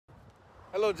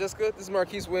Hello Jessica, this is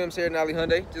Marquise Williams here at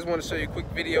Hyundai. Just want to show you a quick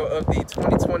video of the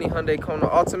 2020 Hyundai Kona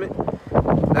Ultimate.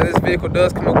 Now this vehicle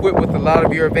does come equipped with a lot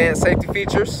of your advanced safety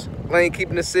features: lane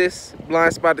keeping assist,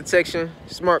 blind spot detection,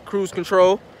 smart cruise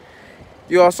control.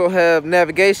 You also have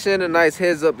navigation, a nice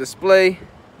heads-up display,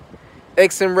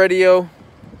 XM radio,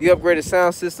 the upgraded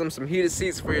sound system, some heated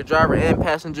seats for your driver and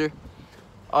passenger,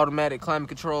 automatic climate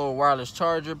control, wireless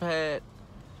charger pad.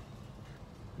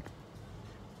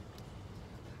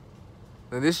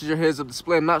 Now this is your heads-up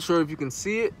display. I'm not sure if you can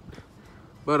see it,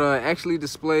 but actually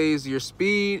displays your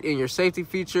speed and your safety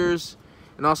features,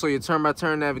 and also your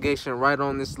turn-by-turn navigation right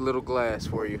on this little glass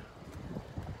for you.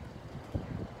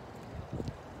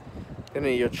 And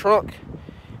in your trunk,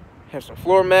 you have some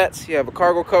floor mats. You have a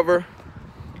cargo cover.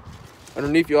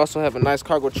 Underneath, you also have a nice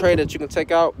cargo tray that you can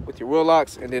take out with your wheel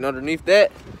locks, and then underneath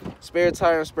that, spare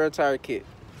tire and spare tire kit.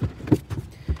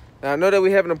 Now I know that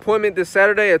we have an appointment this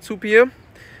Saturday at 2 p.m.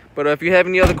 But if you have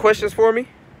any other questions for me,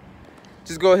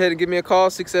 just go ahead and give me a call,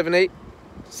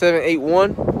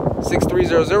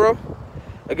 678-781-6300.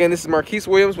 Again, this is Marquise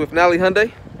Williams with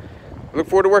Hyundai. I look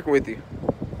forward to working with you.